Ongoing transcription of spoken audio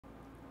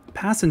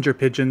Passenger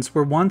pigeons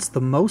were once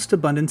the most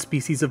abundant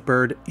species of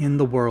bird in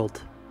the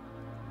world.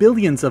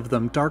 Billions of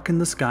them darken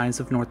the skies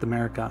of North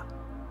America.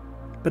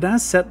 But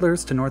as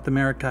settlers to North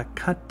America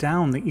cut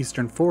down the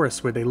eastern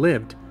forests where they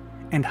lived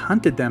and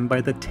hunted them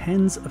by the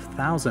tens of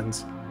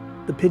thousands,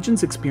 the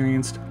pigeons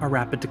experienced a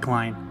rapid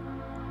decline.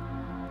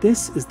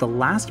 This is the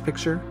last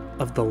picture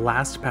of the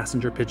last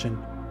passenger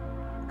pigeon.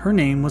 Her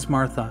name was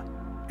Martha,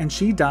 and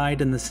she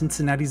died in the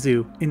Cincinnati Zoo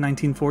in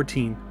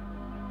 1914.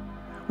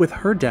 With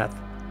her death,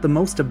 the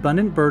most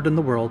abundant bird in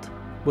the world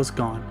was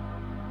gone.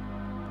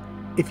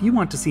 If you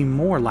want to see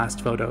more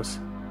last photos,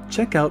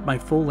 check out my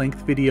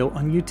full-length video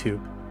on YouTube,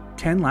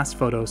 10 last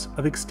photos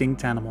of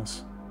extinct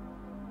animals.